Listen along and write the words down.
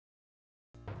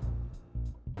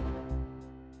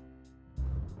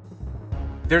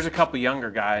There's a couple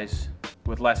younger guys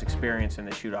with less experience in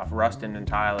the shoot-off. Rustin and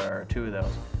Tyler are two of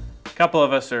those. A couple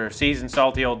of us are seasoned,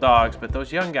 salty old dogs, but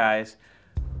those young guys,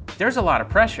 there's a lot of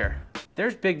pressure.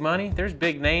 There's big money, there's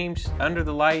big names, under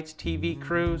the lights, TV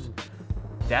crews.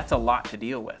 That's a lot to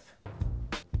deal with.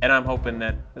 And I'm hoping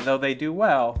that though they do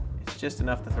well, it's just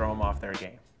enough to throw them off their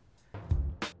game.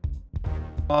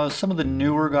 Some of the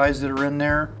newer guys that are in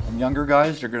there, younger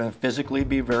guys, they're going to physically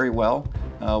be very well.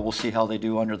 We'll see how they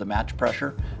do under the match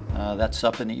pressure. That's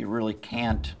something that you really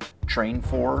can't train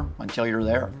for until you're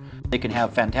there. They can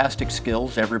have fantastic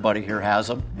skills, everybody here has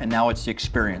them, and now it's the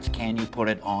experience. Can you put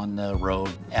it on the road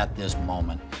at this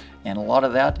moment? And a lot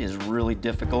of that is really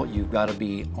difficult. You've got to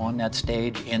be on that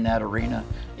stage, in that arena,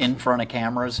 in front of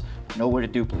cameras. No way to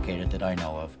duplicate it that I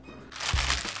know of.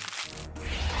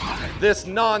 This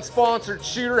non-sponsored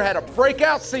shooter had a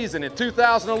breakout season in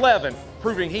 2011,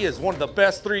 proving he is one of the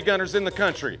best three-gunners in the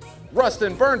country.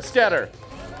 Rustin Bernskoetter.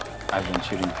 I've been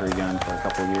shooting three-gun for a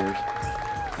couple of years.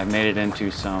 I've made it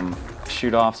into some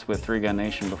shoot-offs with Three Gun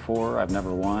Nation before. I've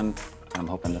never won. I'm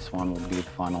hoping this one will be the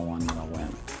final one that I'll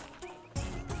win.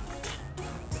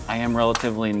 I am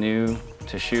relatively new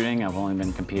to shooting. I've only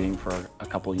been competing for a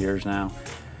couple years now.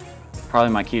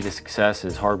 Probably my key to success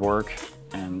is hard work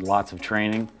and lots of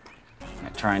training. I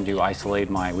try and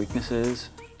isolate my weaknesses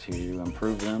to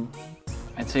improve them.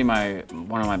 I'd say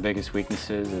one of my biggest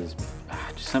weaknesses is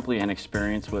just simply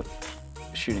inexperience with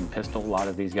shooting pistol. A lot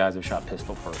of these guys have shot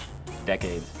pistol for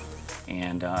decades,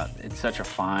 and it's such a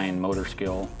fine motor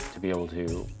skill to be able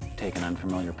to take an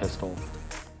unfamiliar pistol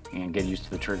and get used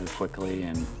to the trigger quickly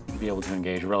and be able to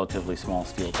engage relatively small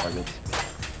steel targets.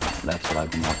 That's what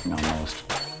I've been working on most.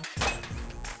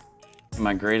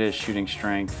 My greatest shooting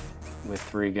strength with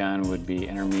three-gun would be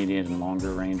intermediate and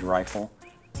longer range rifle.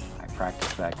 I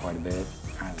practice that quite a bit.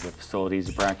 I have the facilities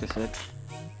to practice it,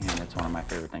 and it's one of my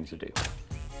favorite things to do.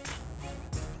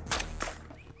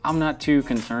 I'm not too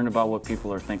concerned about what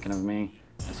people are thinking of me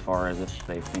as far as if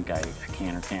they think I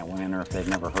can or can't win or if they've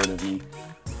never heard of me.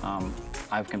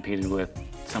 I've competed with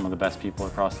some of the best people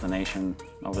across the nation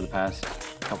over the past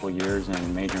couple of years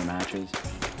in major matches,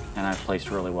 and I've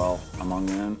placed really well among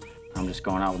them. I'm just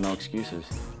going out with no excuses,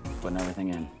 putting everything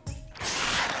in.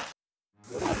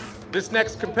 This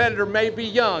next competitor may be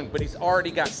young, but he's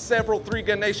already got several Three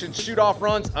Gun Nation shoot-off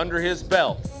runs under his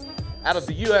belt. Out of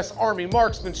the U.S. Army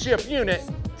Marksmanship Unit,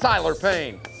 Tyler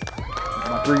Payne.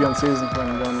 My three-gun season's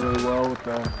been going really well with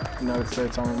the United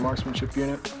States Army Marksmanship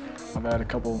Unit. I've had a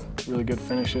couple really good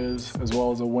finishes, as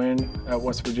well as a win at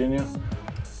West Virginia.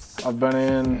 I've been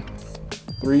in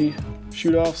 3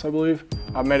 shoot-offs, I believe.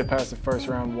 I've made it past the first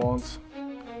round once,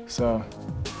 so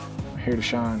I'm here to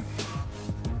shine.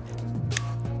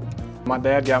 My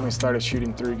dad got me started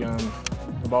shooting three-gun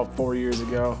about 4 years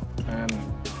ago, and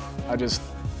I just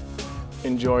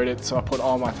enjoyed it, so I put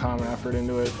all my time and effort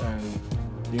into it, and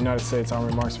the United States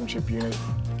Army Marksmanship Unit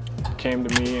came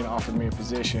to me and offered me a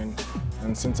position,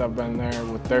 and since I've been there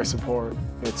with their support,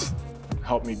 it's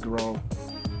helped me grow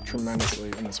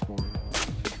tremendously in the sport.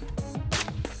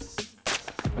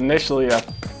 Initially, I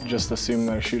just assumed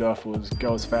that a shoot-off was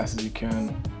go as fast as you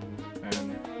can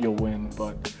and you'll win,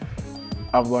 but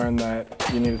I've learned that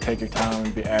you need to take your time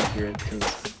and be accurate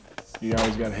because you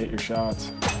always got to hit your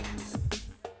shots.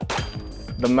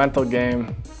 The mental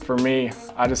game, for me,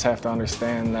 I just have to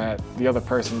understand that the other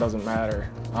person doesn't matter.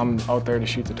 I'm out there to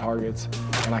shoot the targets,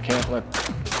 and I can't let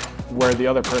where the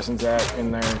other person's at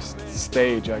in their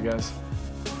stage, I guess,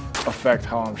 affect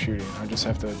how I'm shooting. I just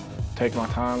have to take my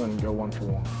time and go 1 for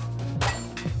 1.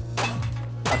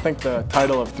 I think the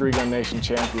title of Three Gun Nation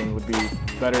champion would be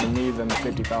better to me than the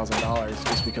 $50,000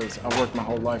 just because I've worked my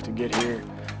whole life to get here.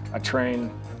 I train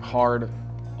hard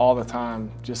all the time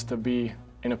just to be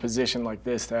in a position like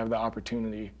this to have the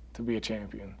opportunity to be a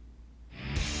champion.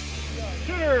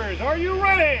 Shooters, are you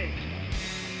ready?